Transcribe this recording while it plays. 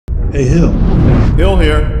Hey, Hill. Hill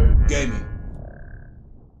here. Gaming.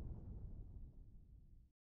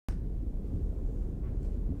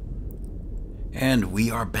 And we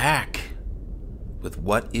are back with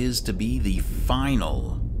what is to be the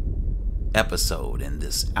final episode in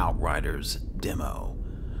this Outriders demo.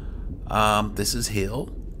 This is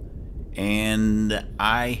Hill, and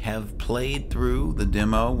I have played through the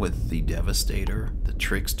demo with the Devastator, the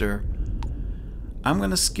Trickster. I'm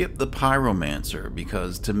going to skip the Pyromancer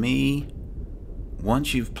because to me,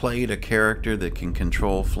 once you've played a character that can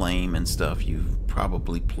control flame and stuff, you've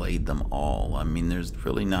probably played them all. I mean, there's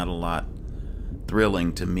really not a lot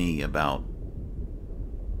thrilling to me about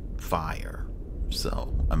fire.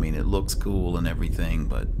 So, I mean, it looks cool and everything,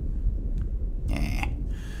 but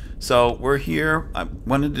So, we're here. I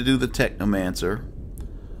wanted to do the Technomancer.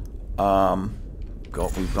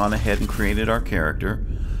 We've gone ahead and created our character.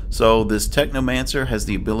 So, this Technomancer has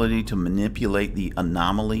the ability to manipulate the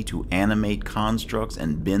anomaly to animate constructs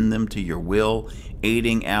and bend them to your will,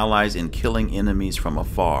 aiding allies in killing enemies from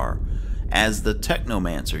afar. As the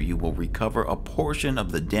Technomancer, you will recover a portion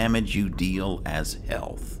of the damage you deal as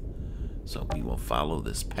health. So we will follow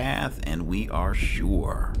this path, and we are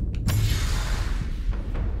sure.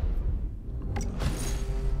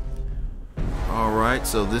 Alright,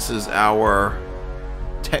 so this is our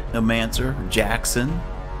Technomancer, Jackson.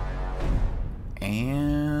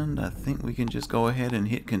 And I think we can just go ahead and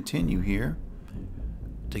hit continue here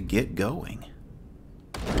to get going.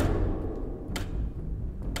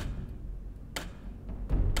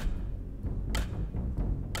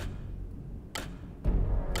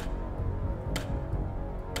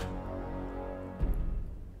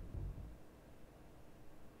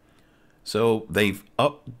 So they've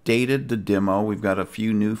updated the demo. We've got a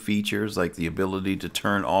few new features like the ability to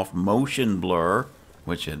turn off motion blur,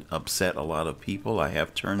 which had upset a lot of people. I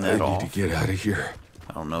have turned that off. I need to get out of here.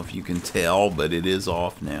 I don't know if you can tell, but it is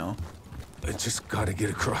off now. I just gotta get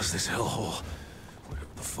across this hellhole. Whatever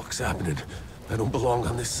the fuck's happening, I don't belong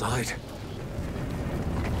on this side.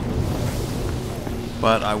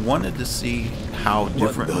 But I wanted to see how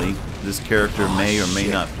differently this character may or may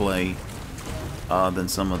not play than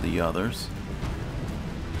some of the others.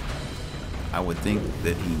 I would think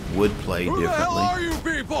that he would play differently. Who the hell are you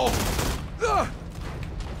people?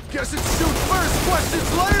 Guess it's shoot first,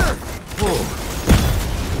 questions later.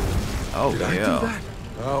 Oh, Did I do yeah. that?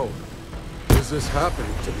 How is this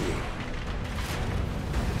happening to me?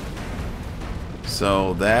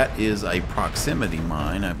 So that is a proximity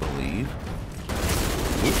mine, I believe.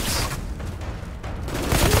 Oops.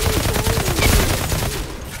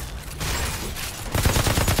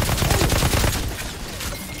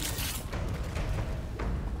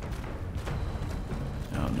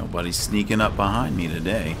 Nobody's sneaking up behind me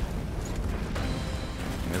today.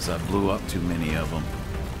 I guess I blew up too many of them.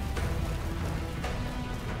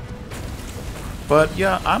 But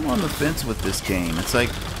yeah, I'm on the fence with this game. It's like,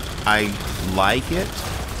 I like it.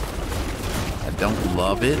 I don't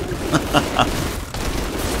love it.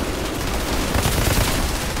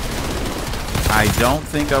 I don't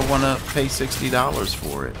think I want to pay $60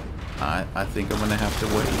 for it. I think I'm going to have to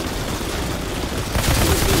wait.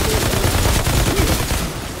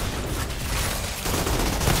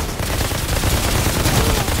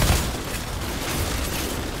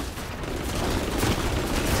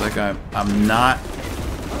 Like I'm not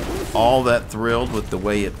all that thrilled with the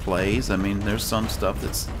way it plays. I mean, there's some stuff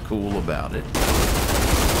that's cool about it.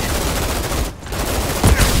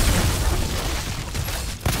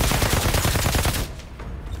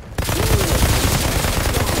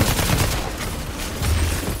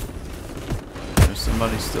 There's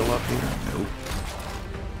somebody still up here? Nope.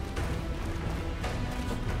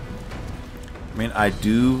 I mean, I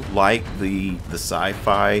do like the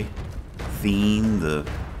sci-fi theme, the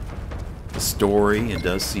story. It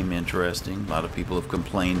does seem interesting. A lot of people have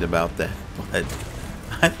complained about that, but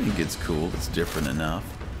I think it's cool. It's different enough.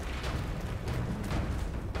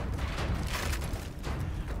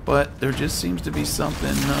 But there just seems to be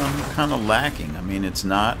something kind of lacking. I mean, it's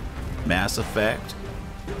not Mass Effect.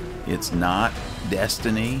 It's not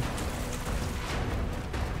Destiny.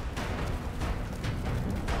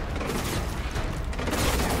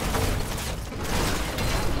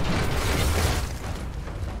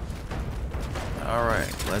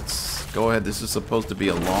 Alright, let's go ahead. This is supposed to be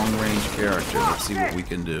a long-range character. Let's see what we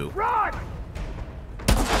can do. Run!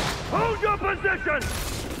 Hold your position!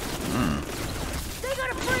 They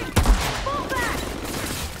got a break! Fall back!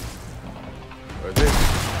 Are they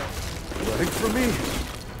running for me?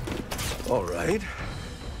 All right.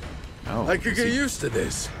 Oh, I could get used to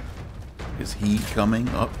this. Is he coming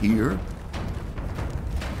up here?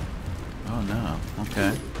 Oh no.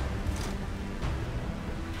 Okay.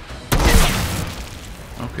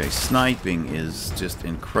 Okay, sniping is just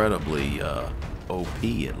incredibly OP,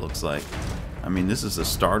 it looks like. I mean, this is a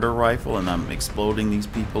starter rifle and I'm exploding these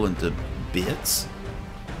people into bits.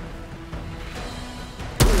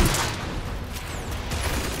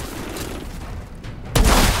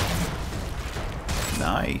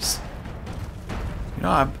 Nice. You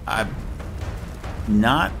know, I've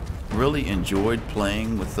not really enjoyed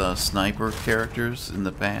playing with sniper characters in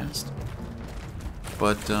the past.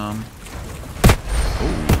 But, oh.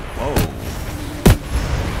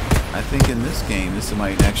 I think in this game, this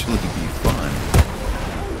might actually be fun.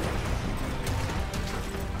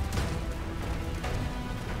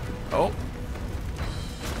 Oh.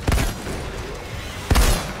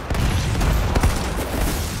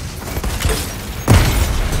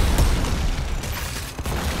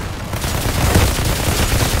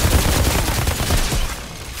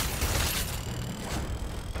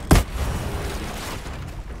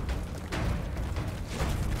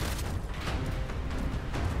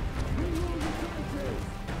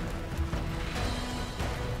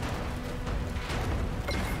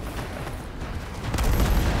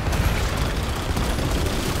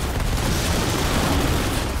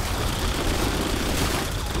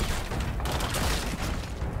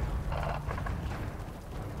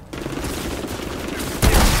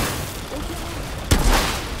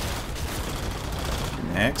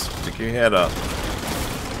 Next, stick your head up.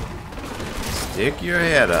 Stick your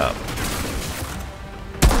head up.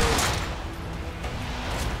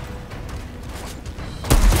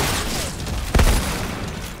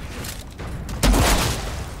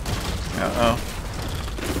 Uh-oh.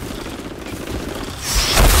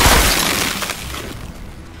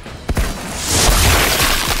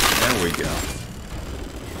 There we go.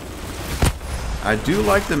 I do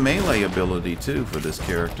like the melee ability, too, for this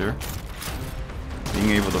character.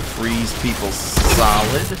 Being able to freeze people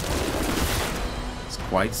solid is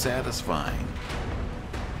quite satisfying.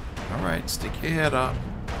 Alright, stick your head up.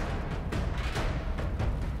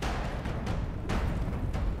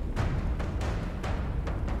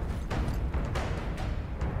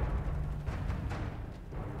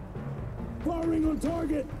 Firing on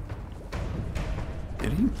target.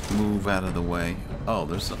 Did he move out of the way? Oh,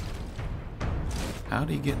 there's some... How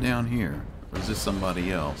did he get down here? Or is this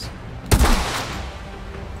somebody else?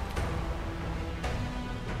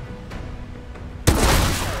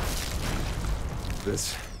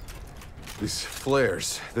 These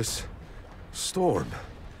flares, this storm.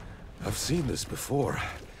 I've seen this before.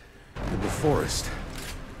 In the forest.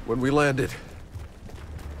 When we landed.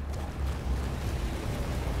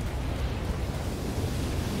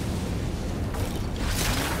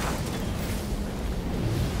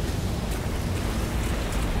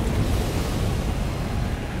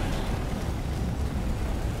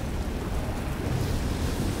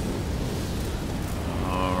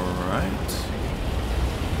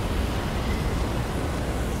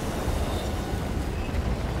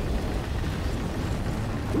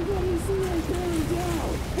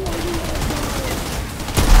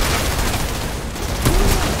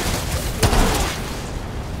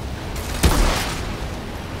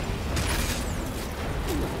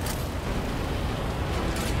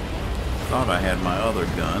 Thought I had my other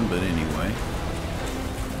gun, but anyway.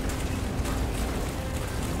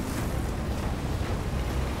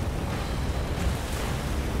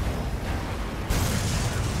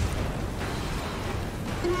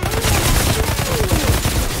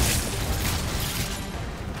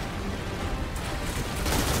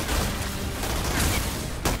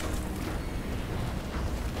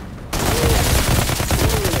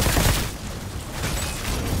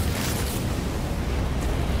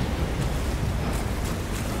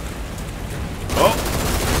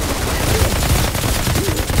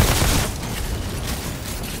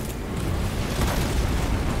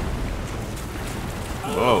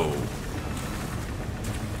 Whoa.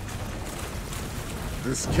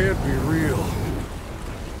 This can't be real.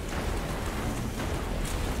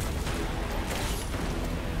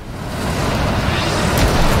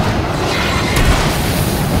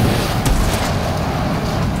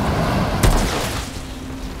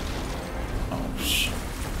 Oh, shit.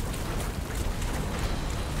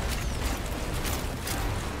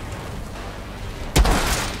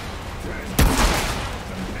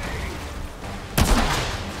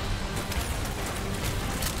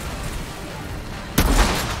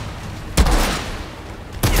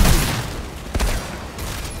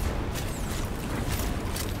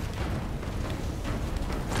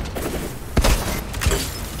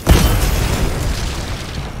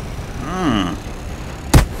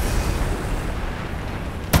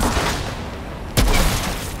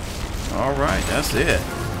 Alright, that's it.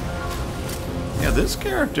 Yeah, this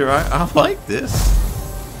character, I like this.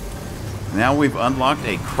 Now we've unlocked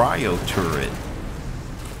a cryo turret.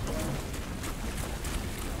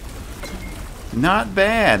 Not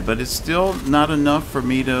bad, but it's still not enough for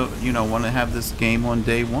me to, you know, want to have this game on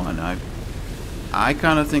day one. I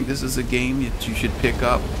kind of think this is a game that you should pick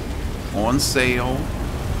up on sale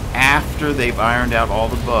after they've ironed out all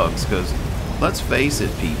the bugs, because let's face it,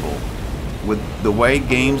 people, with the way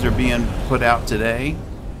games are being put out today,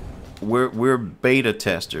 we're beta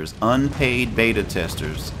testers, unpaid beta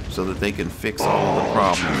testers, so that they can fix all of the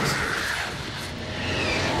problems.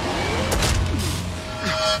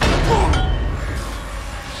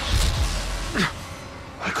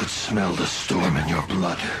 I could smell the storm in your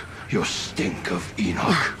blood, your stink of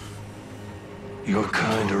Enoch. Your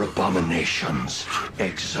kind are abominations,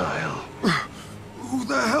 exile. Who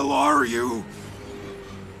the hell are you?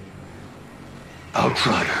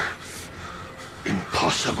 Outrider.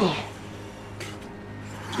 Impossible.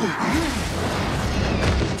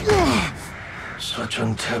 Such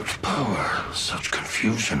untapped power, such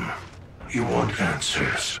confusion. You want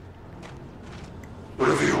answers.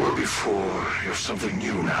 Whatever you were before, you're something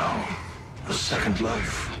new now. A second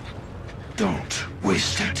life. Don't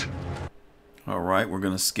waste it. Alright, we're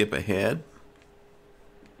going to skip ahead.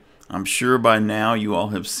 I'm sure by now you all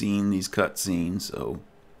have seen these cutscenes, so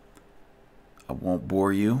I won't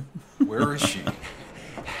bore you. Where is she?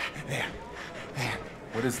 There. There.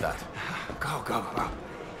 What is that? Go, go, go.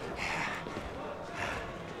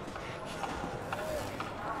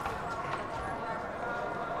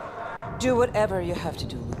 Do whatever you have to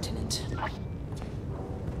do, Lieutenant.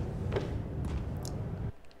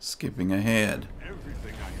 Skipping ahead.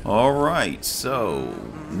 Alright, so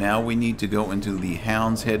now we need to go into the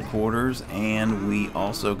Hound's headquarters, and we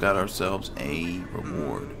also got ourselves a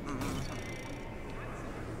reward.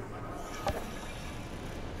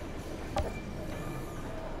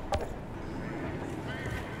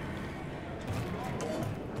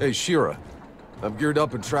 Hey, Shira. I'm geared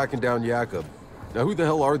up and tracking down Jakob. Now, who the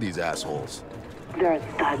hell are these assholes? They're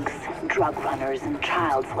thugs, drug runners, and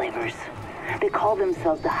child slavers. They call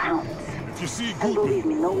themselves the Hounds. And believe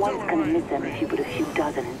me, no one's gonna miss them if you put a few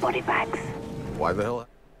dozen in body bags. Why the hell have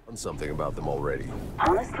I done something about them already?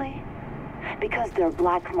 Honestly, because their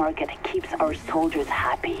black market keeps our soldiers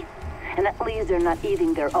happy. And at least they're not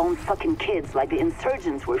eating their own fucking kids like the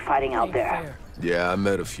insurgents we're fighting out there. Yeah, I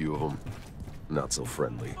met a few of them. Not so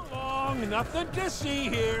friendly. Nothing to see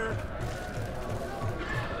here.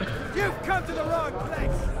 You've come to the wrong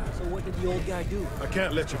place. So what did the old guy do? I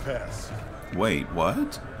can't let you pass. Wait,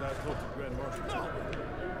 what?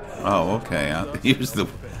 Oh, okay. I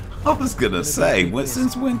was gonna say,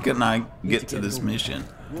 since when can I get to this mission?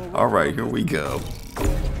 Alright, here we go.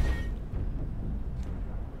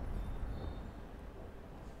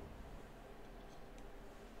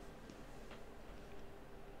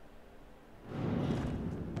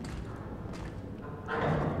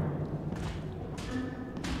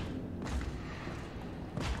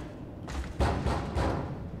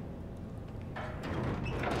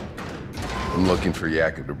 I'm looking for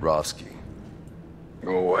Jakob Dabrowski.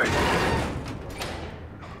 Go away.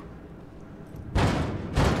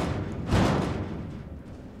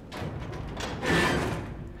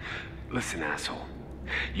 Listen, asshole.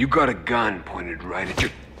 You got a gun pointed right at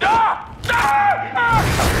your... Ah! Ah! Ah!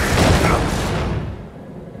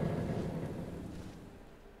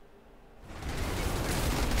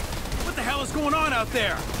 What the hell is going on out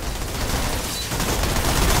there?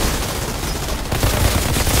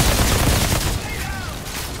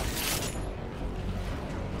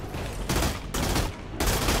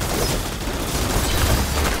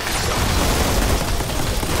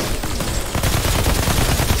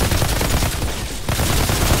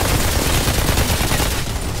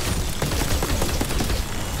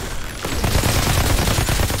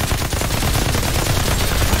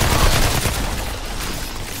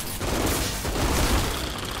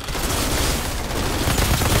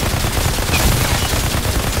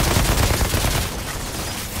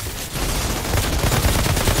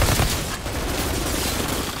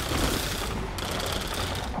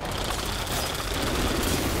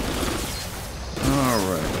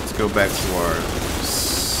 Go back to our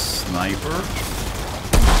sniper.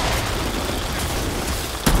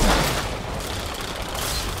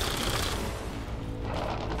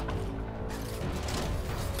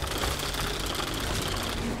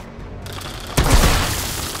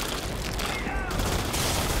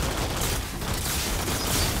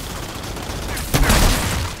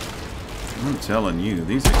 I'm telling you,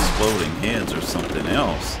 these exploding heads are something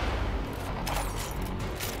else.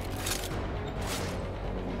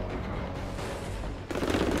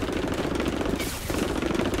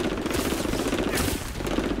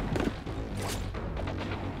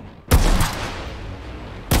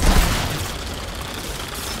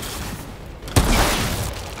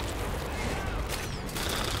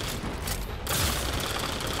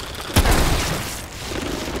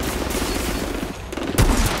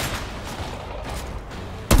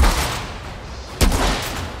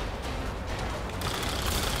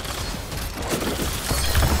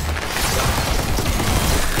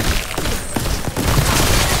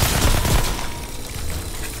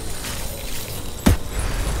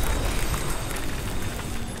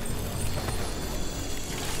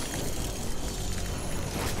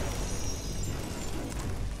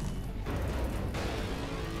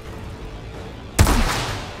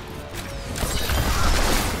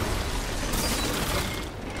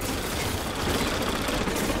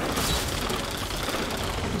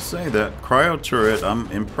 say that cryo turret,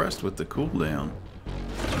 I'm impressed with the cooldown.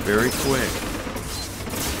 Very quick.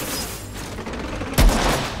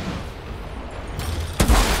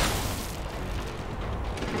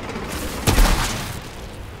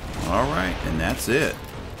 Alright, and that's it.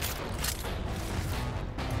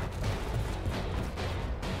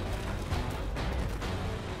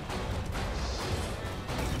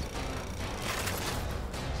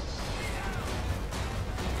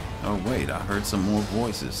 Oh wait, I heard some more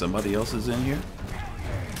voices. Somebody else is in here?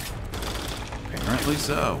 Apparently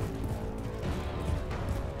so.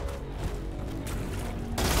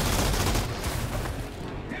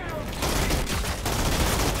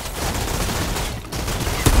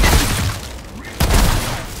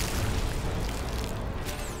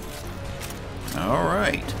 All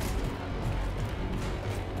right.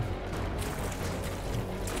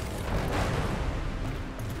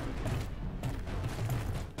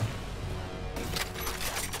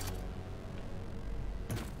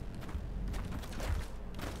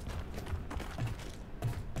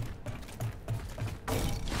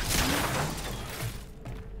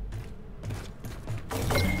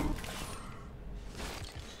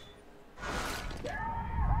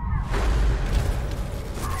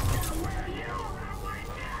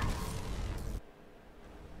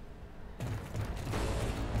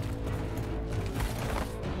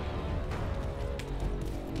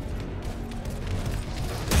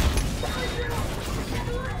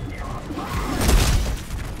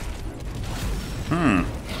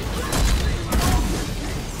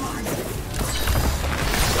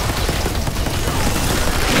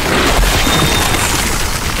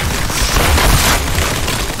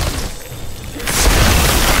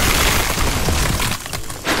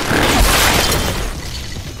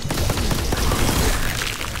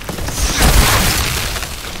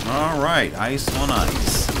 Alright, ice on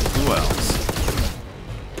ice. Who else?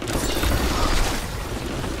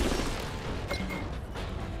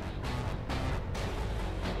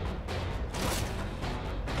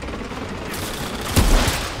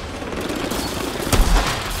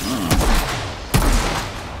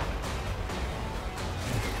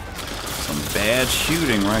 Some bad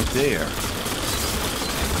shooting right there.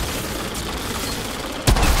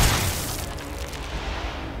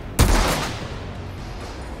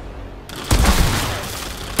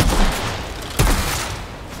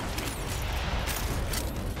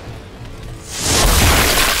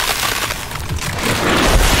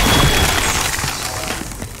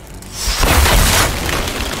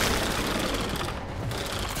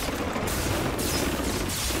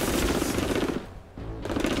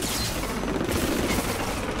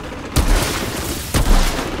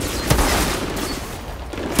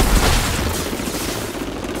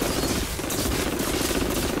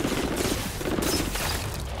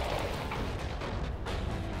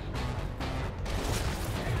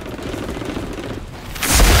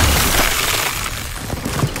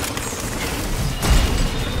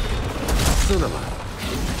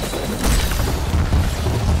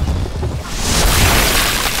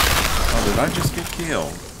 Oh, did I just get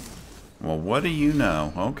killed? Well, what do you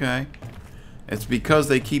know? Okay. It's because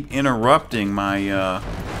they keep interrupting my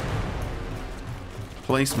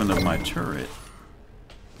placement of my turret.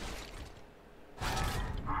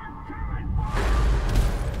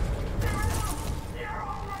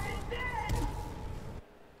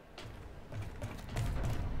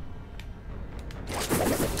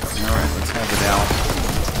 Alright, let's have it out.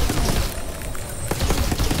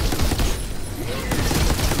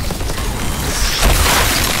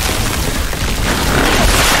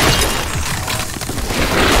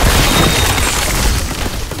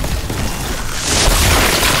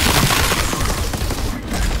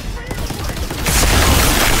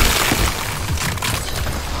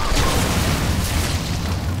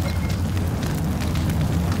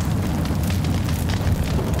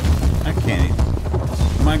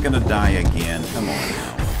 Am I gonna die again? Come on now.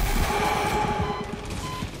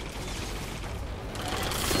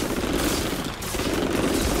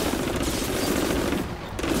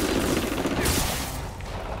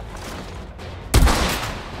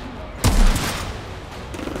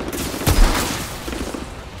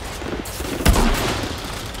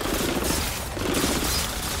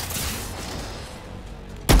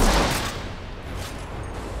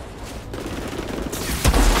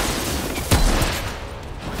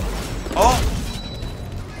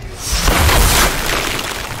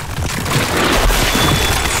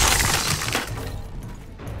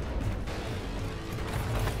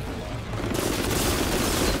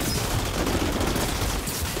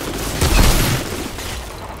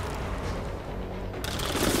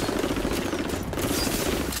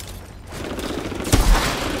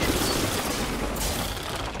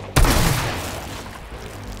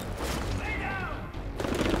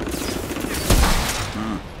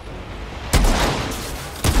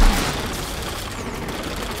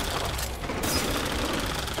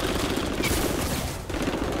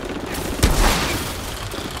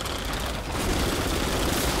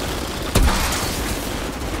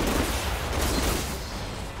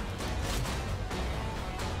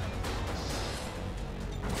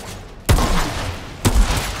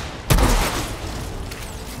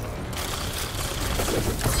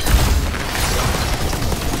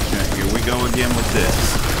 again with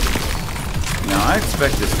this. Now, I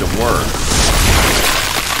expect this to work.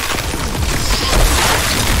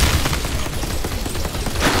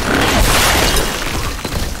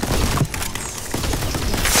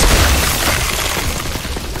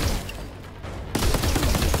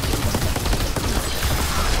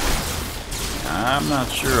 I'm not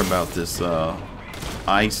sure about this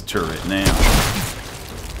ice turret now.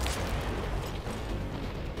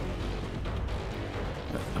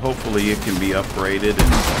 Hopefully it can be upgraded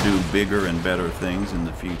and do bigger and better things in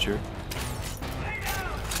the future.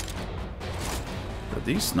 But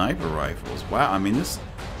these sniper rifles, wow, I mean this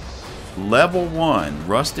level 1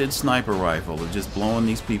 rusted sniper rifle is just blowing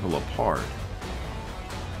these people apart.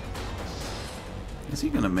 Is he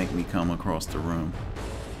gonna make me come across the room?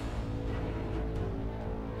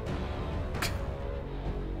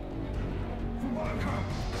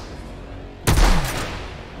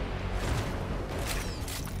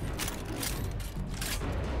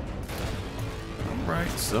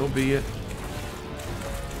 So be it.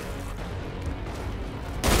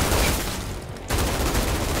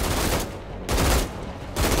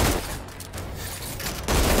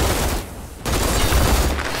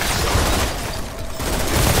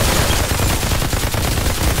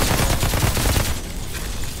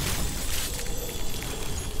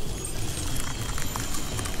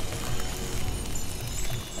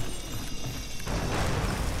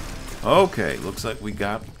 Okay, looks like we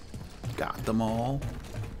got them all.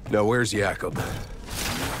 Now where's Jakob? But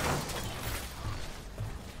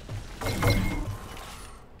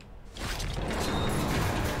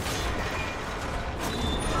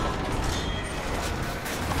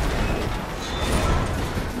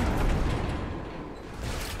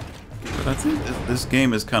I think this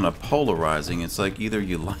game is kind of polarizing. It's like either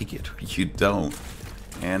you like it or you don't.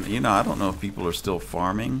 And, you know, I don't know if people are still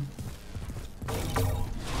farming,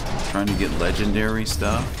 trying to get legendary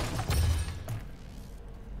stuff.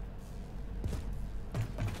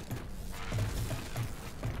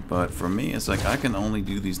 But for me, it's like I can only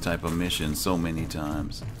do these type of missions so many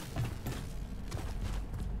times.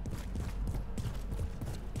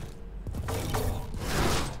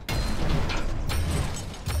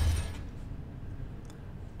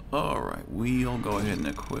 Alright, we'll go ahead and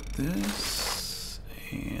equip this.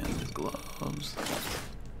 And gloves.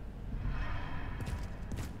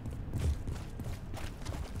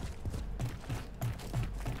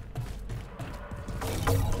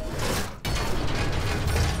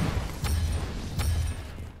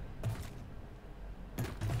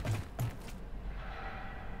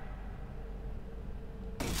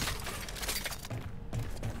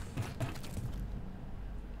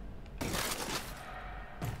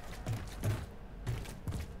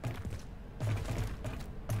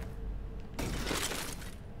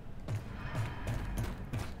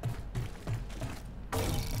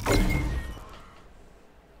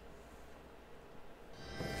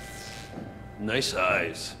 Nice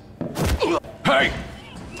eyes. Hey!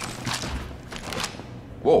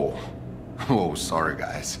 Whoa. Whoa, sorry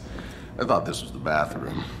guys. I thought this was the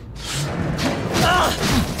bathroom.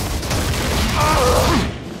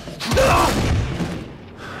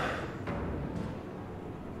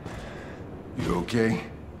 You okay?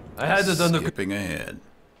 I had this under... Skipping ahead.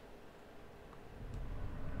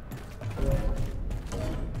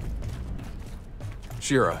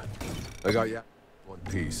 Shira, I got you one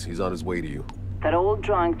piece. He's on his way to you. That old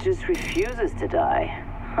drunk just refuses to die.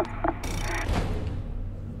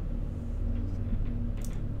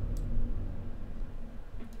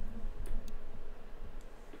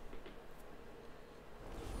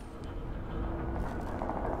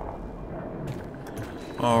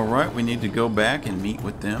 All right, we need to go back and meet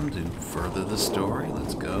with them to further the story.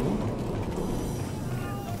 Let's go.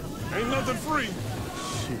 Ain't nothing free.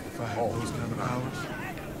 Shit, if I had those kind of hours.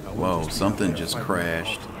 Whoa, something just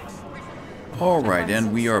crashed. Alright,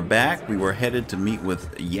 and we are back. We were headed to meet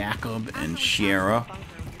with Jakob and Shira.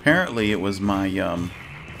 Apparently it was my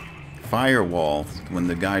firewall. When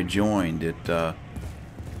the guy joined,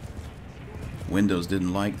 Windows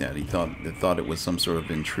didn't like that. It thought it was some sort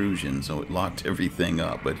of intrusion, so it locked everything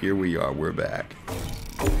up. But here we are, we're back.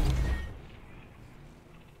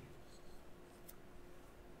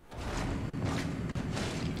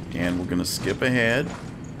 And we're gonna skip ahead.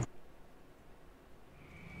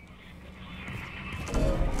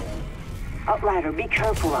 Outrider, be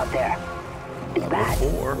careful out there. It's bad.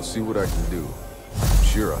 I'll see what I can do.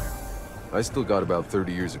 Shira, I still got about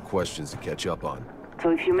 30 years of questions to catch up on. So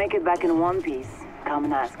if you make it back in one piece, come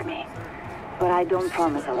and ask me. But I don't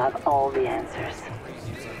promise I'll have all the answers.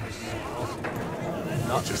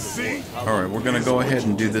 Alright, we're gonna go ahead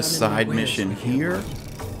and do this side mission here.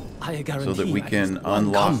 so that we can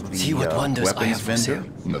unlock the weapons vendor.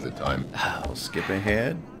 Another time. We'll skip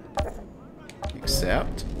ahead.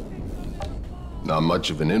 Accept. Not much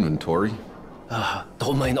of an inventory.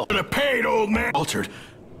 Don't mind. Paid, old man. Altered.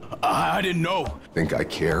 I didn't know. Think I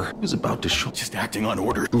care? He was about to show. Just acting on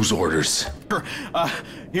orders. Whose orders?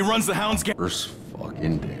 He runs the Hound's gang. First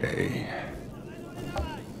fucking day.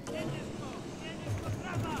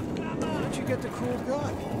 Where'd you get the cool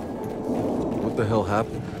gun? What the hell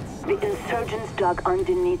happened? The insurgents dug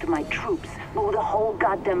underneath my troops, blew the whole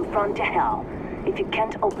goddamn front to hell. If you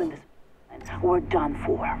can't open this, we're done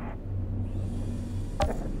for.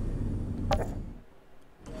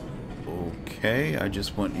 Okay, I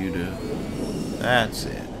just want you to... That's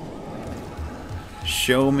it.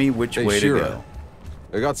 Show me which way to go.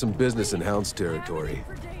 I got some business in Hound's territory.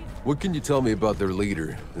 What can you tell me about their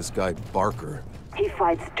leader, this guy Barker? He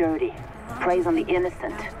fights dirty, preys on the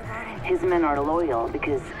innocent. His men are loyal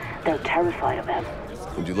because they're terrified of him.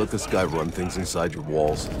 Would you let this guy run things inside your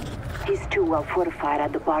walls? He's too well fortified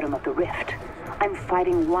at the bottom of the rift. I'm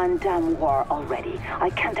fighting one damn war already. I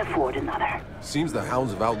can't afford another. Seems the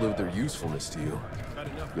Hounds have outlived their usefulness to you.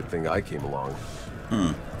 Good thing I came along.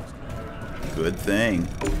 Good thing.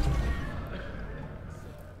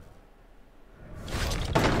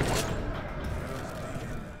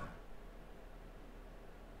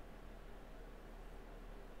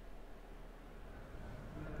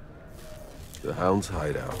 The Hound's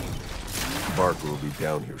hideout. Barker will be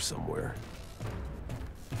down here somewhere.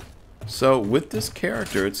 So with this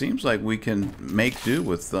character, it seems like we can make do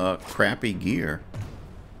with crappy gear.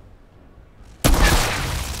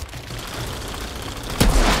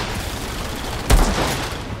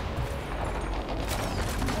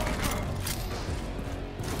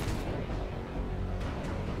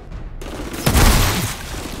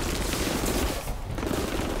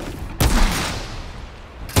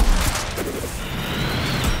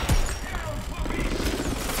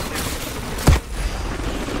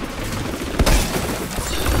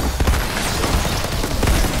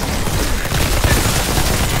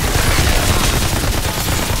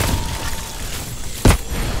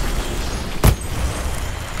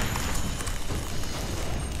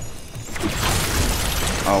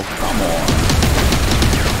 Oh, come on.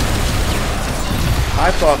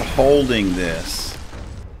 I thought holding this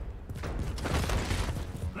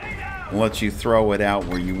lets you throw it out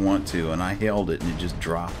where you want to, and I held it and it just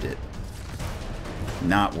dropped it.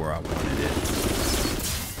 Not where I wanted it.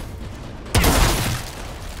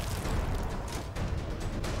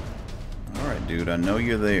 Alright, dude, I know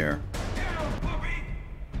you're there.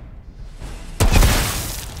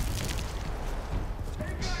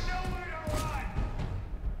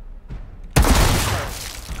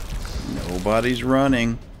 Nobody's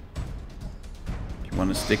running. You want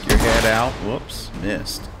to stick your head out? Whoops,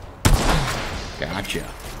 missed.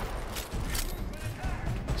 Gotcha.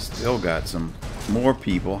 Still got some more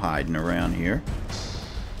people hiding around here.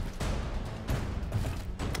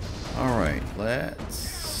 Alright, let's...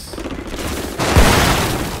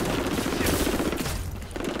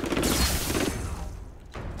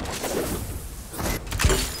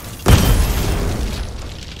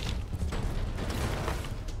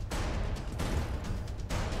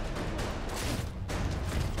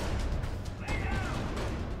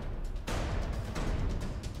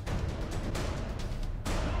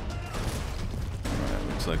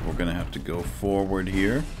 Looks like we're gonna have to go forward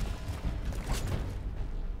here.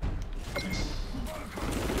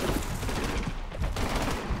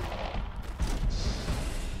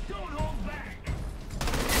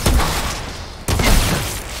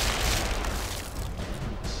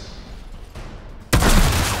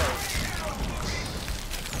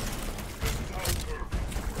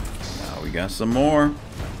 Now we got some more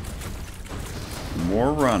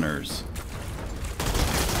runners.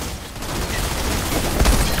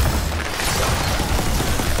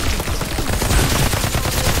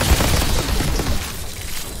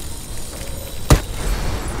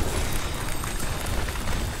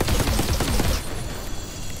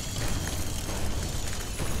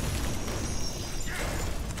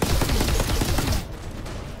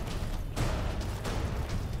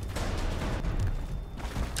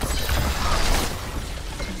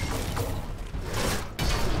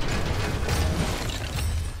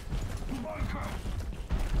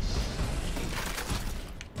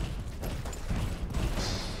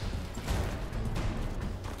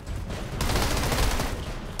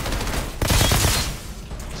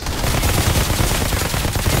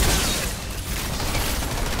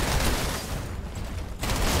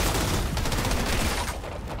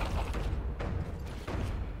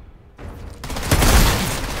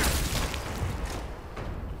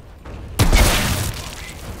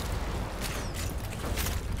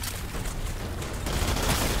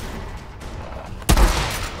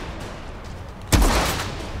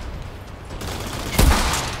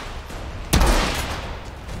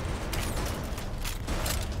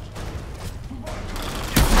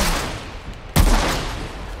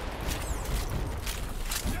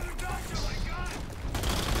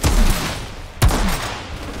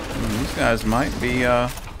 These guys might be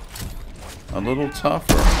a little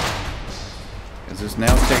tougher. Because it's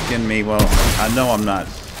now taking me, well, I know I'm not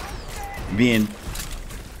being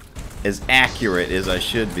as accurate as I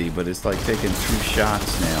should be, but it's like taking 2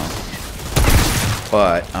 shots now.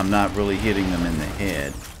 But I'm not really hitting them in the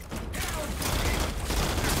head.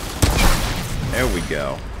 There we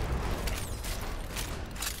go.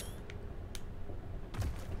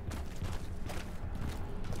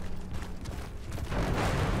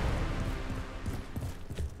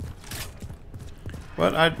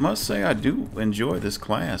 But I must say I do enjoy this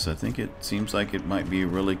class. I think it seems like it might be a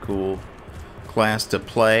really cool class to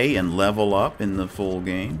play and level up in the full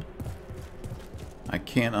game. I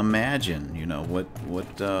can't imagine, you know, what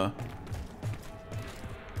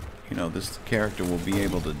you know, this character will be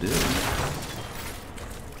able to do.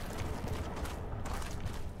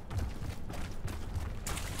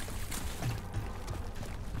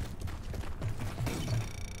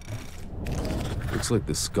 Looks like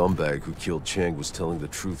the scumbag who killed Chang was telling the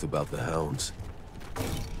truth about the hounds.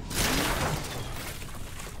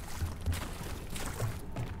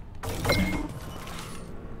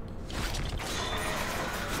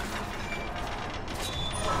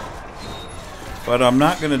 But I'm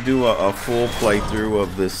not going to do a full playthrough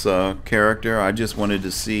of this character. I just wanted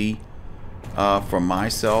to see for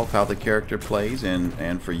myself how the character plays,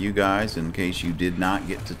 and for you guys, in case you did not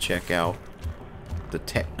get to check out the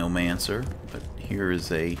Technomancer. But here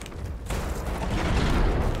is a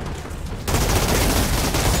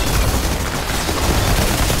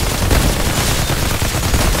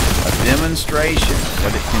demonstration of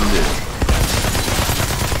what it can do.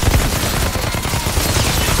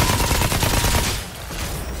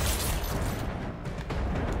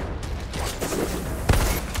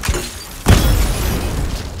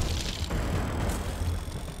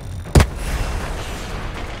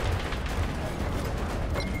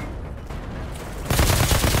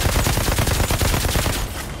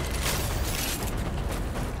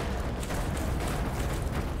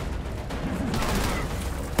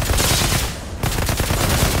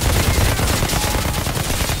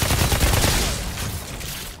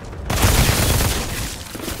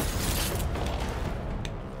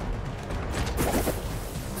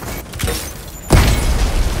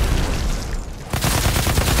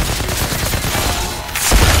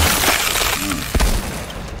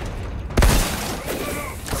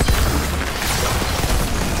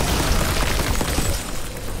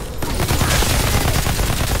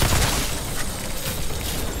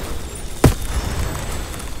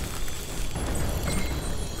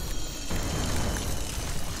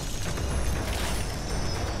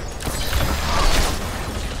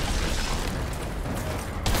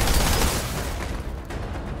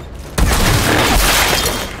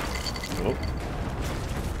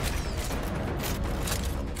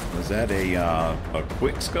 Is that a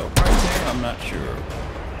quick scope right there? I'm not sure.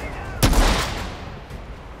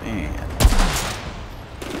 Man.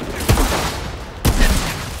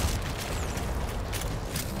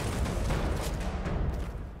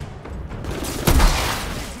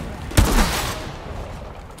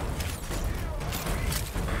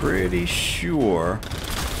 Pretty sure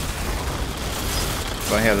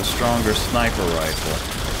if I had a stronger sniper rifle,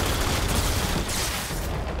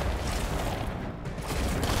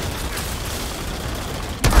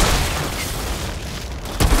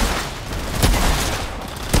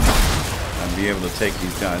 be able to take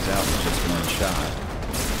these guys out with just one shot.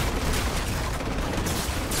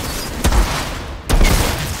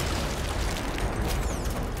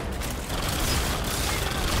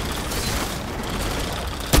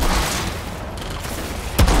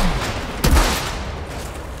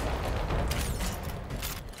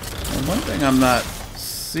 And one thing I'm not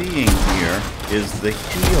seeing here is the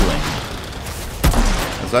healing.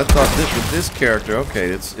 As I thought this with this character,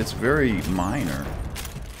 okay, it's very minor.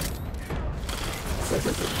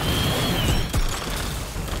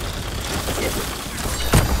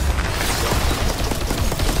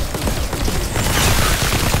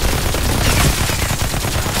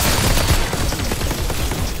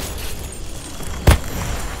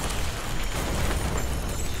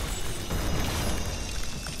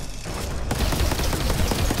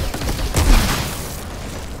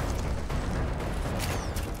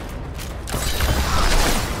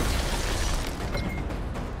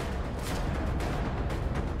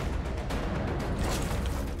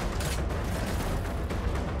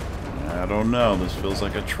 I don't know. This feels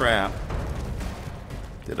like a trap.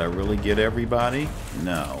 Did I really get everybody?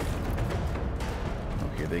 No. Oh,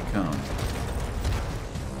 here they come.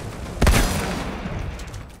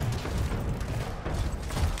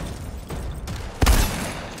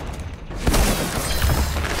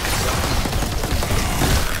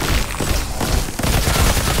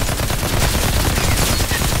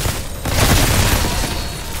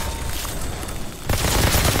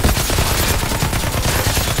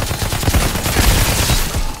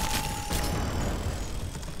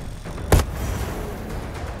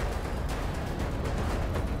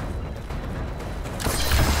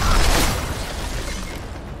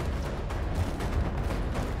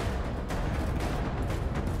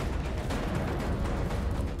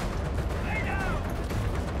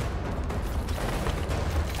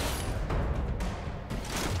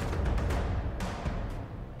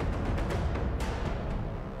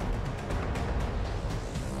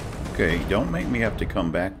 Okay, don't make me have to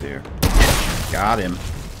come back there. Got him.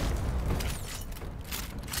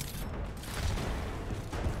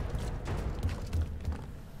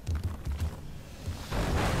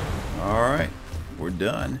 Alright, we're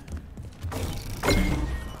done.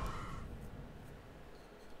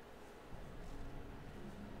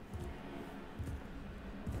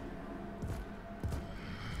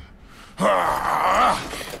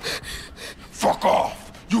 Fuck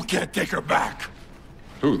off! You can't take her back!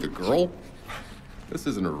 Who, the girl? This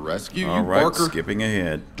isn't a rescue, you Alright, barker. skipping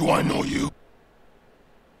ahead. Do I know you?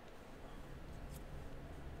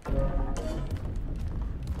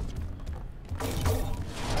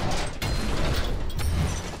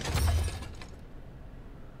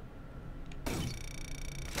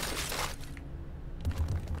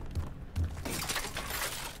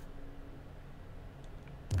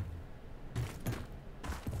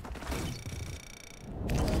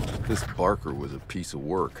 This Barker was a piece of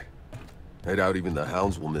work. I doubt even the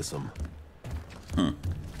hounds will miss him.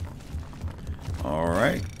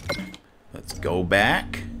 Alright. Let's go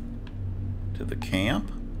back to the camp.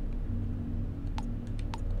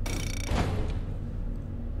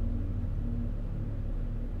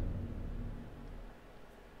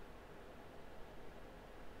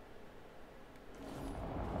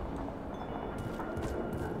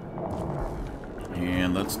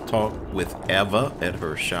 And let's talk with Eva at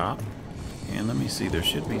her shop. And let me see, there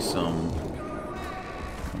should be some...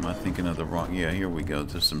 Am I thinking of the wrong... Yeah, here we go.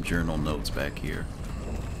 There's some journal notes back here.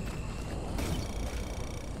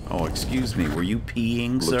 Oh, excuse me. Were you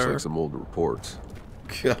peeing, sir? Looks like some old reports.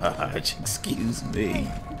 Gosh, excuse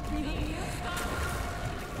me.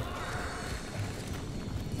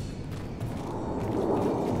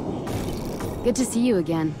 Good to see you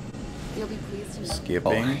again. You'll be pleased to know.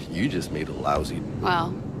 Skipping. Oh, you just made a lousy...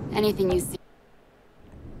 Well, anything you see.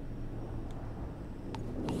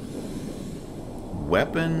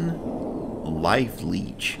 Weapon life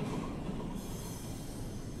leech.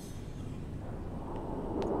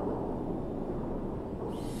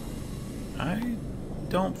 I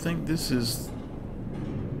don't think this is...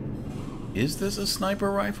 Is this a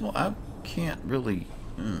sniper rifle? I can't really...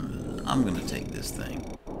 I'm gonna take this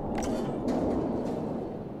thing.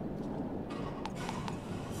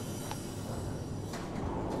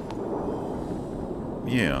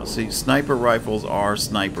 Yeah, see, sniper rifles are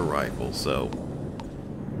sniper rifles, so...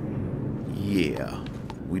 Yeah,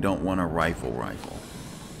 we don't want a rifle.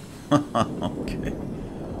 Okay.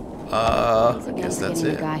 I guess that's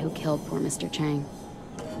it. The guy who killed poor Mr. Chang.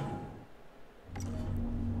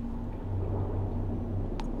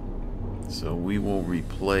 So we will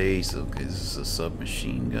replace. Okay, this is a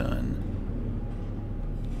submachine gun.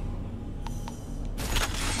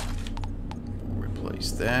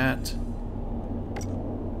 Replace that.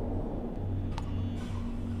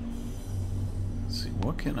 Let's see,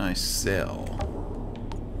 what can I sell?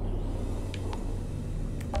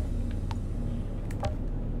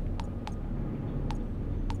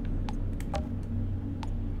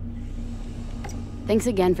 Thanks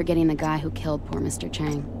again for getting the guy who killed poor Mr.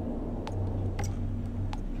 Chang.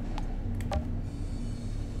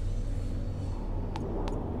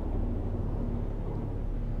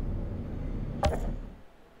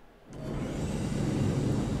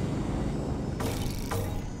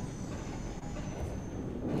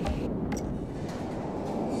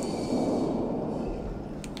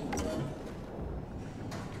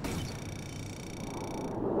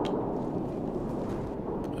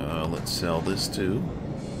 Let's sell this too.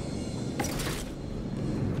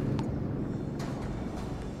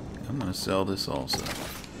 I'm gonna sell this also.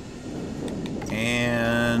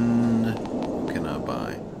 And what can I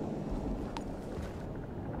buy?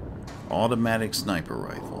 Automatic sniper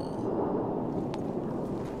rifle.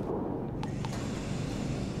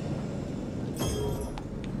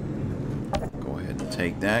 Go ahead and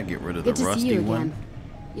take that. Get rid of the rusty one. Good to see you again.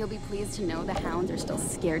 You'll be pleased to know the hounds are still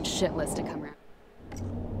scared shitless to come around.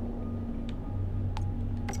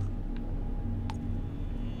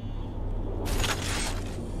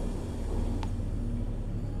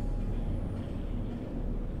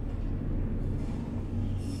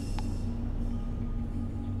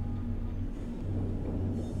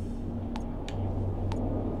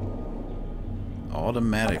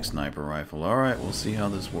 Automatic sniper rifle. Alright, we'll see how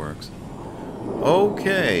this works.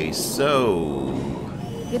 Okay, so...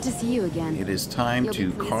 Good to see you again. It is time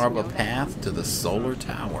to carve a path to the solar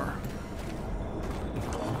tower.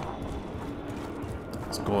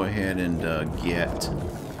 Let's go ahead and get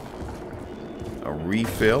a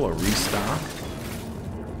refill, a restock.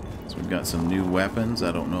 So we've got some new weapons.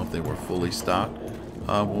 I don't know if they were fully stocked.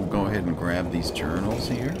 We'll go ahead and grab these journals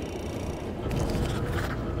here.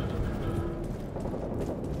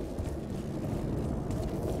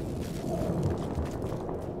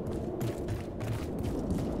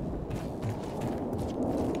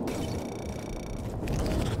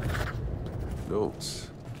 notes.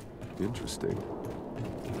 Interesting.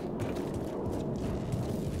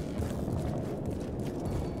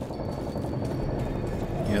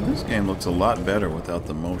 Yeah, this game looks a lot better without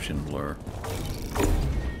the motion blur.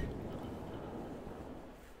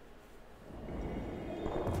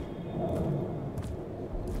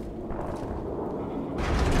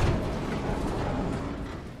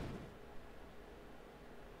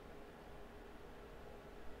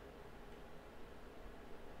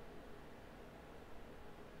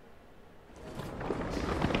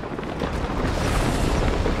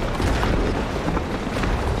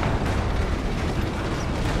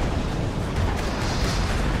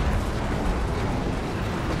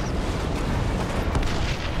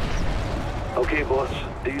 Okay, boss.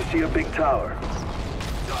 Do you see a big tower?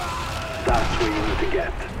 That's where you need to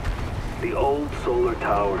get. The old solar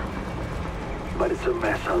tower. But it's a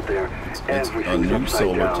mess out there. It's Everything's a new upside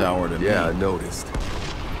solar down. tower to me. Yeah, I noticed.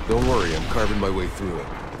 Don't worry, I'm carving my way through it.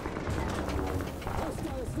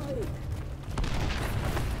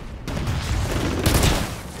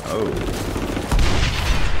 Oh.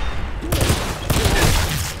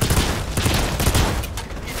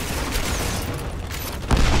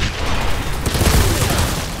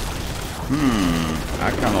 I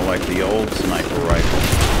kind of like the old sniper rifle.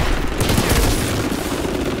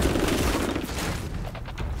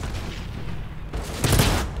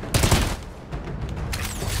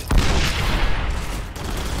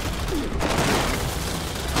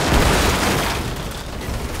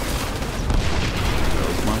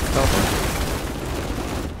 There's my cover.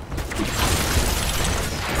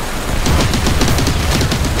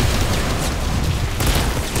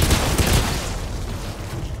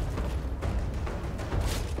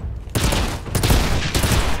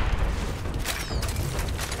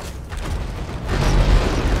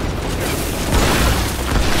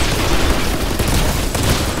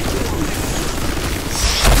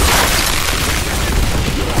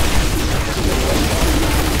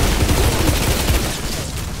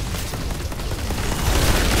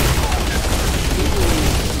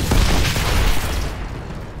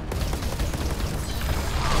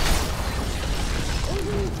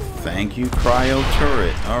 Thank you, cryo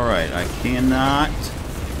turret. Alright, I cannot.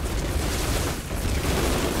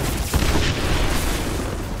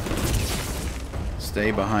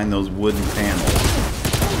 Stay behind those wooden panels.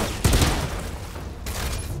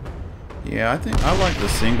 Yeah, I think I like the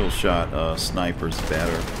single shot snipers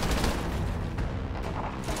better.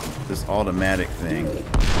 This automatic thing.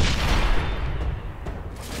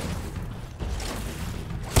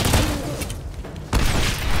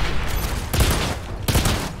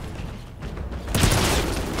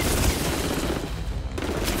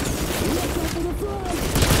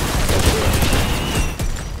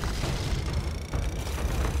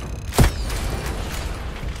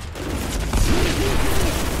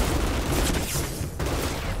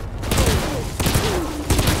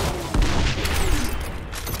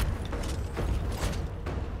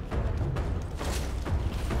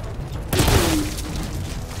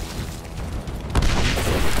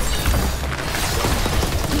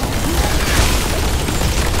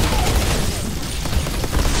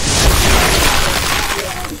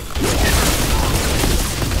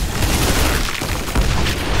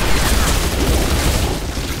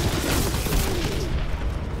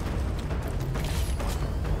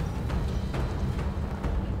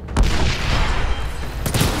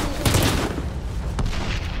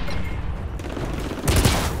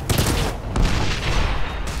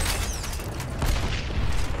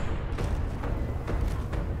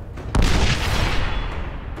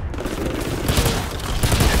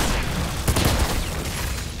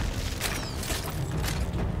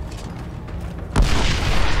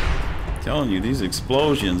 Telling you, these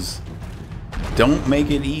explosions don't make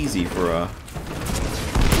it easy for a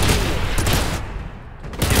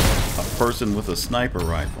person with a sniper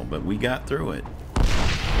rifle, but we got through it.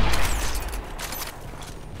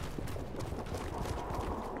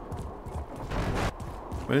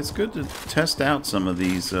 But it's good to test out some of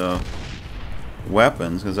these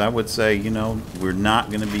weapons, because I would say, you know, we're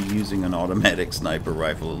not going to be using an automatic sniper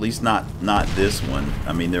rifle, at least not this one.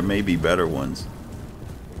 I mean, there may be better ones.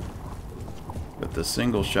 But the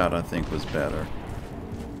single shot, I think, was better.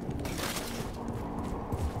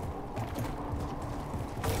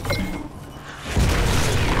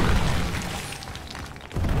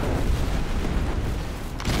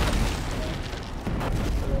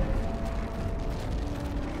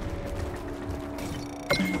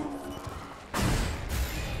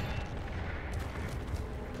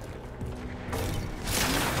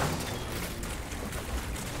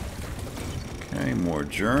 Okay, more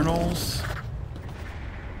journals.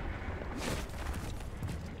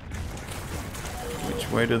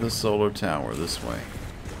 way to the solar tower? This way.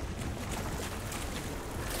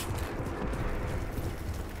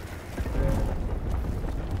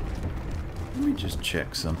 Let me just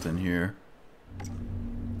check something here.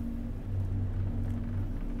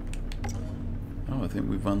 Oh, I think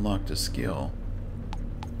we've unlocked a skill.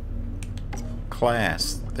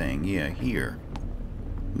 Class thing, yeah, here.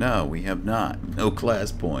 No, we have not. No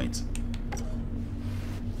class points.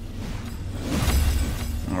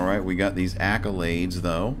 Alright, we got these accolades,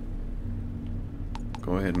 though.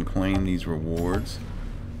 Go ahead and claim these rewards.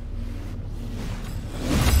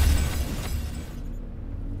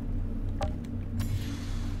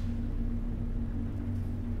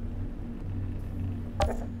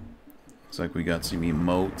 Looks like we got some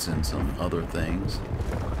emotes and some other things.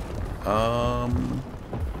 I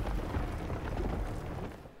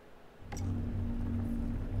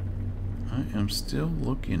am still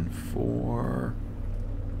looking for...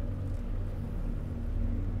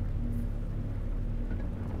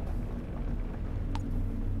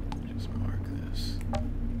 Just mark this.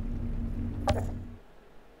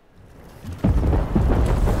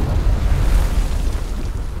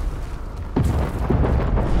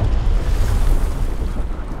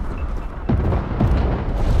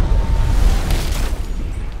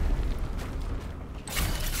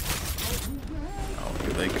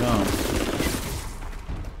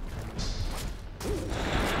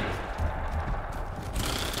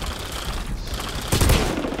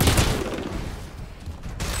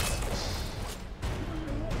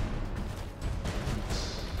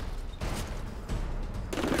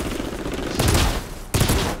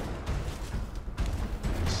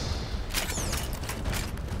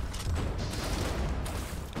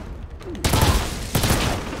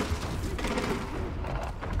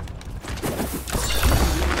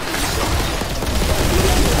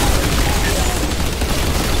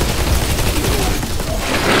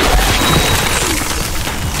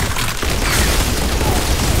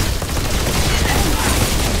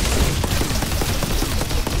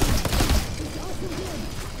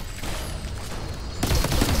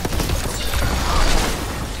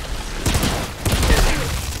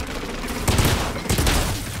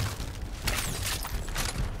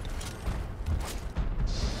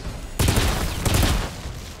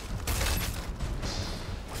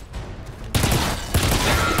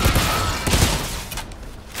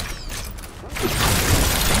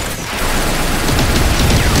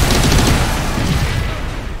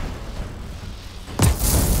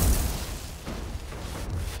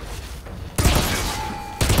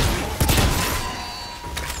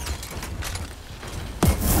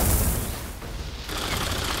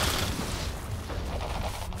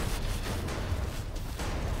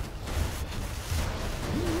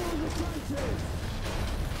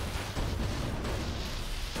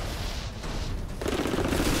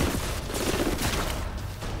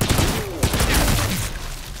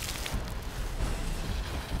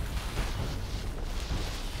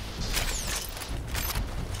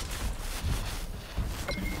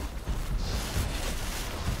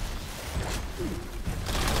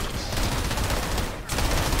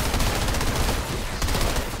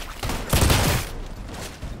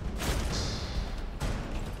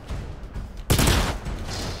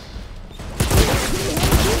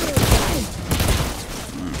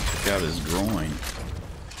 Out his groin.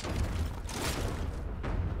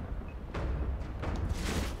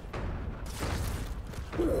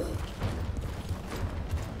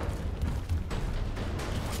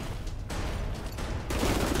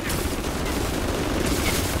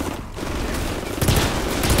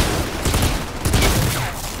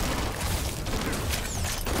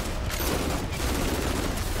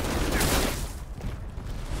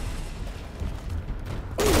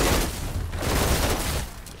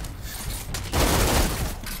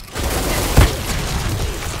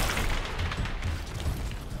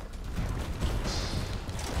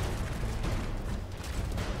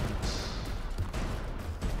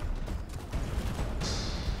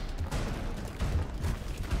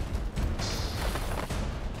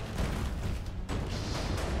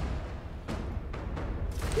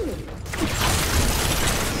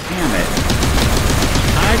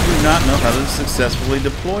 Not know how to successfully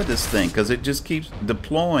deploy this thing because it just keeps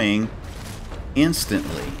deploying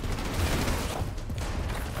instantly,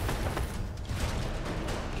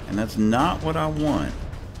 and that's not what I want.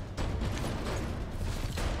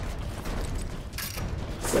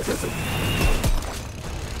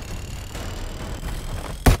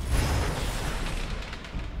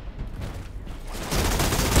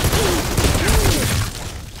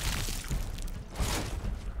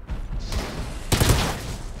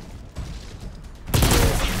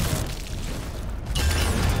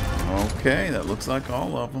 Okay, that looks like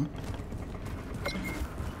all of them.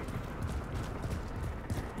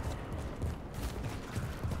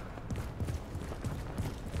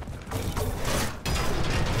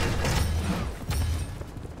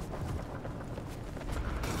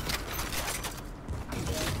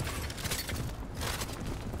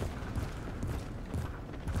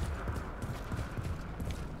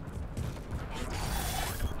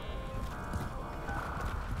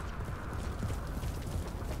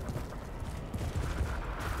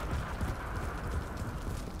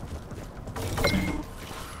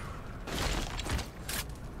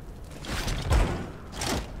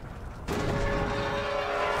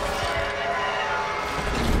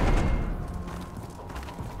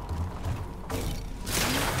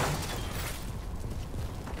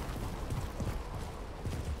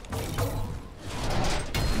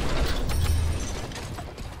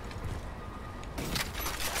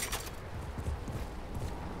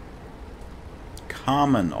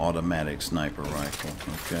 Common automatic sniper rifle.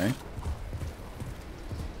 Okay.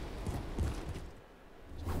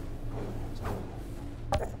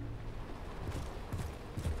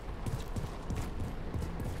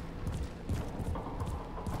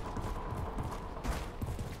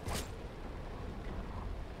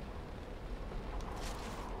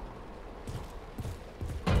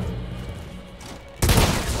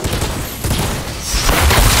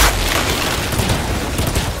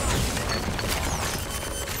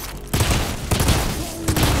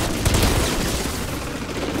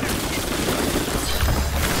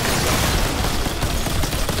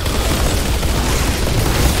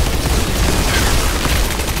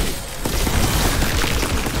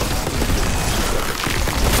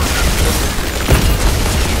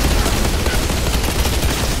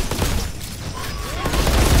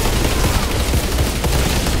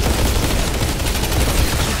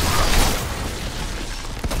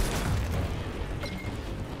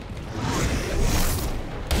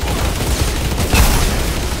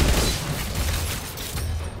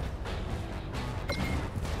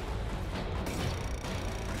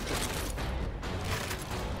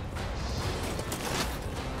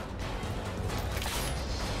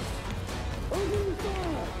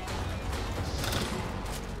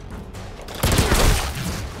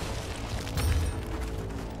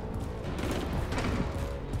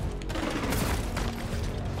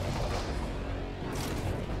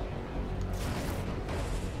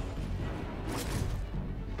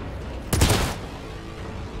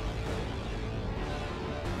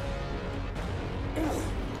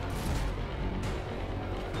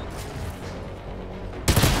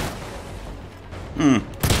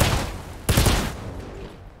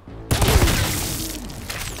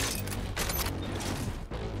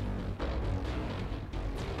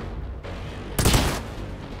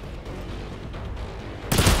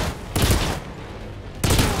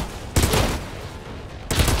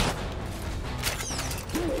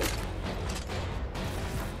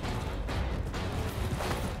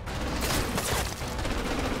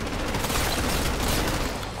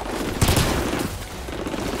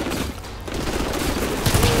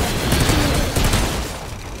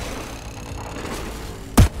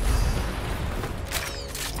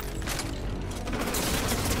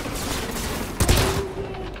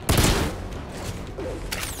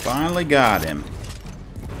 Finally got him.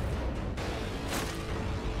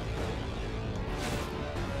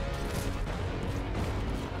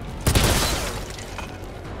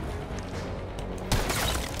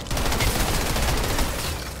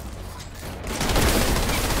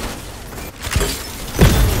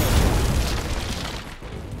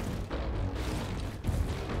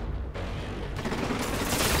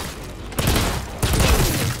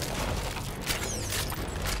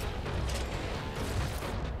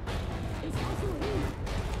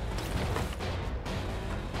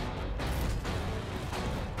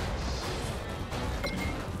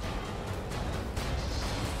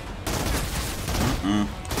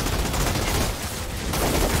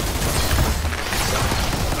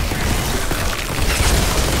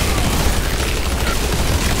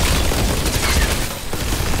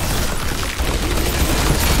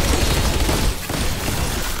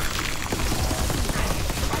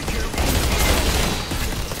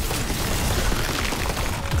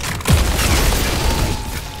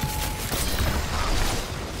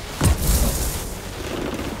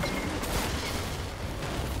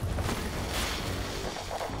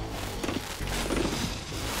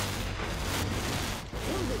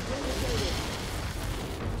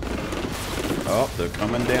 Oh, they're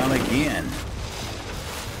coming down again.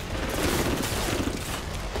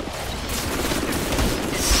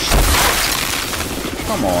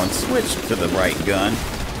 Come on, switch to the right gun.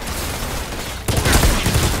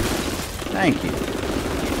 Thank you.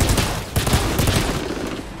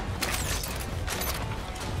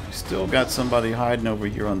 Still got somebody hiding over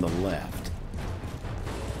here on the left.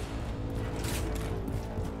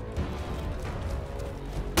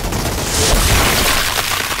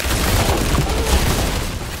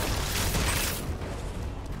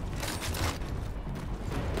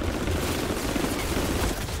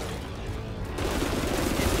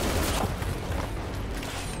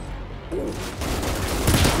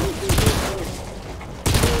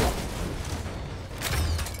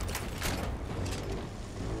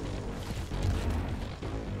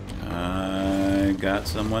 Got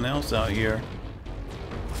someone else out here.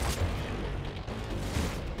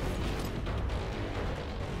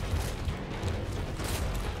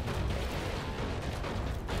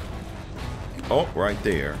 Oh, right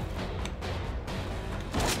there.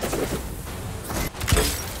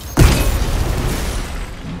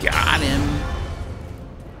 Got him.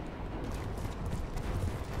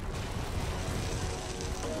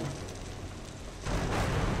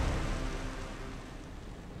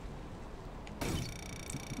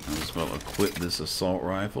 Well, equip this assault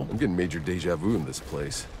rifle. I'm getting major deja vu in this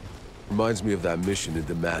place. Reminds me of that mission in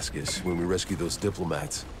Damascus when we rescued those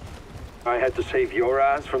diplomats. I had to save your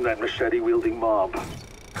ass from that machete-wielding mob.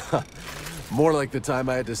 More like the time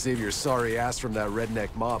I had to save your sorry ass from that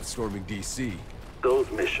redneck mob storming DC. Those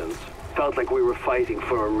missions felt like we were fighting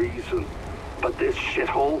for a reason. But this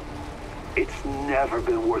shithole, it's never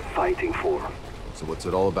been worth fighting for. So what's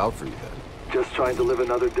it all about for you then? Just trying to live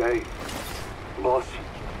another day. Boss,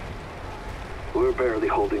 we're barely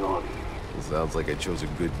holding on. It sounds like I chose a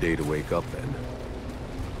good day to wake up then.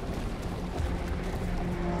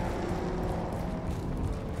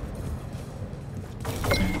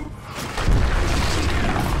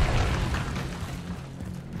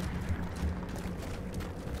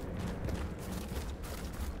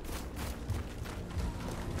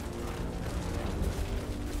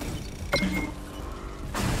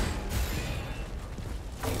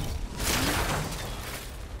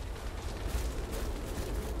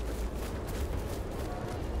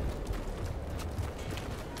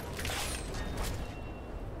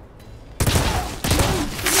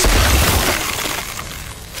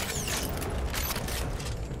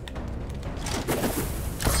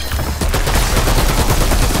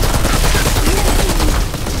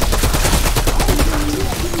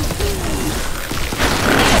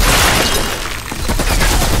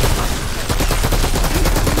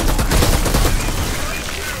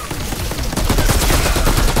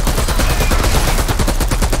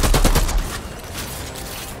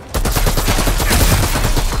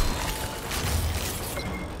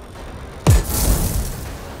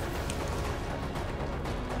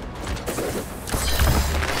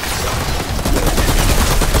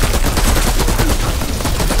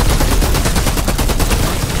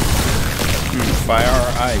 Fire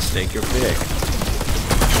or ice, take your pick.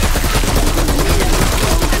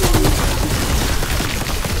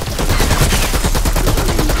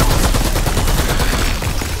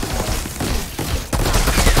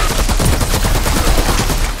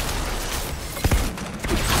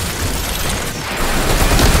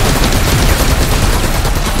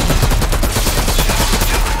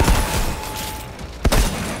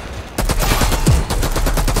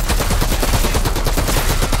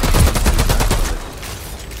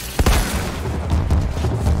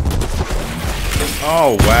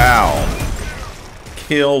 Oh, wow.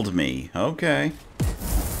 Killed me. Okay.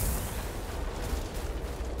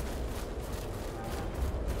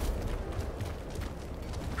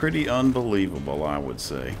 Pretty unbelievable, I would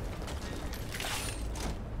say.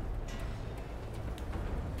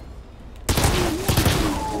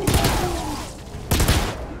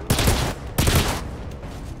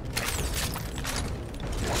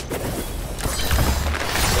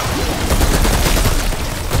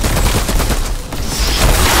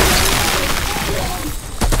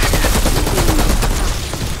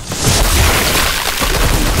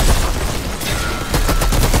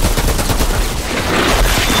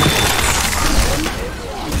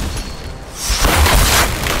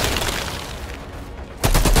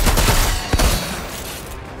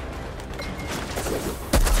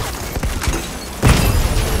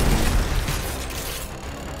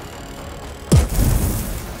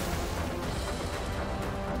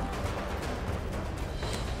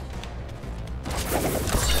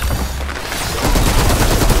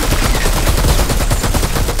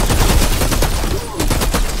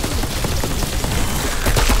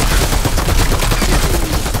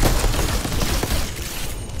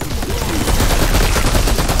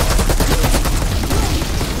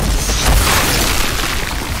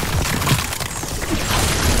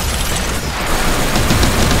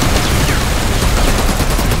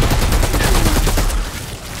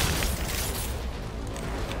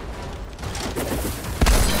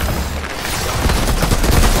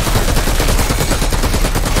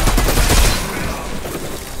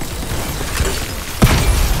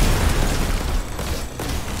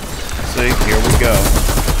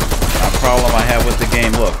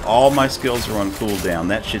 mean, look, all my skills are on cooldown.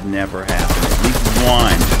 That should never happen. At least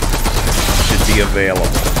one should be available.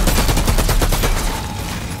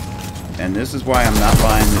 And this is why I'm not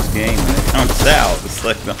buying this game when it comes out. It's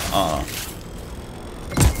like,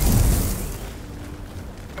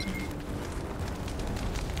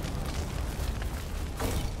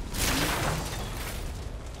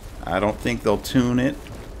 I don't think they'll tune it,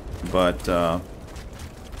 but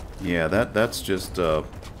yeah, that's just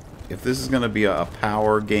if this is going to be a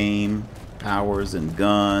power game, powers and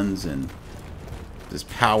guns and this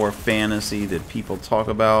power fantasy that people talk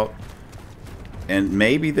about, and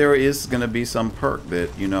maybe there is going to be some perk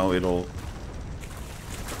that, you know, it'll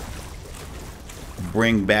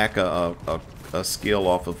bring back a skill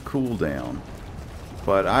off of cooldown.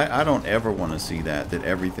 But I don't ever want to see that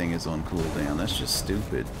everything is on cooldown. That's just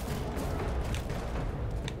stupid.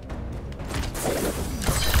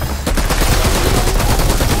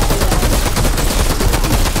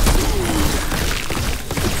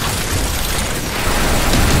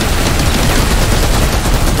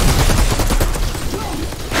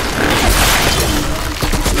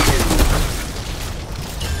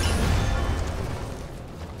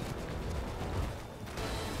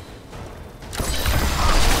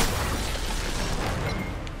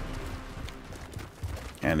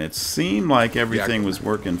 And it seemed like everything was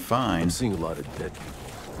working fine. I'm seeing a lot of dead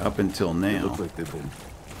people. Up until now. They look like they've been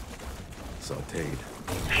sauteed.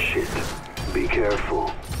 Shit. Be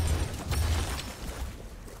careful.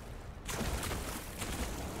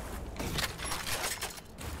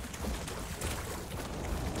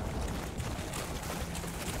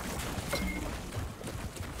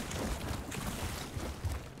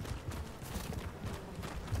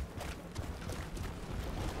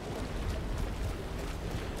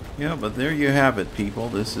 Yeah, but there you have it, people.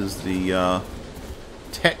 This is the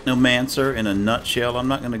Technomancer in a nutshell. I'm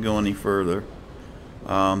not going to go any further.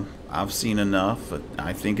 I've seen enough.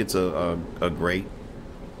 I think it's a great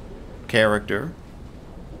character.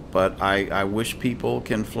 But I wish people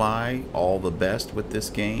can fly all the best with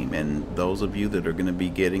this game. And those of you that are going to be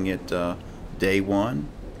getting it day one,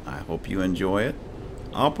 I hope you enjoy it.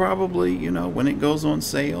 I'll probably, you know, when it goes on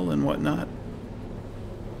sale and whatnot,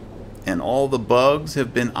 and all the bugs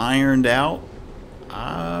have been ironed out,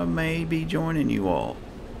 I may be joining you all.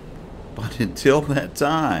 But until that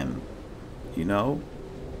time, you know,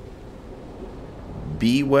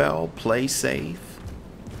 be well, play safe,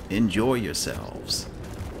 enjoy yourselves.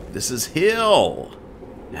 This is Hill,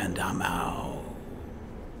 and I'm out.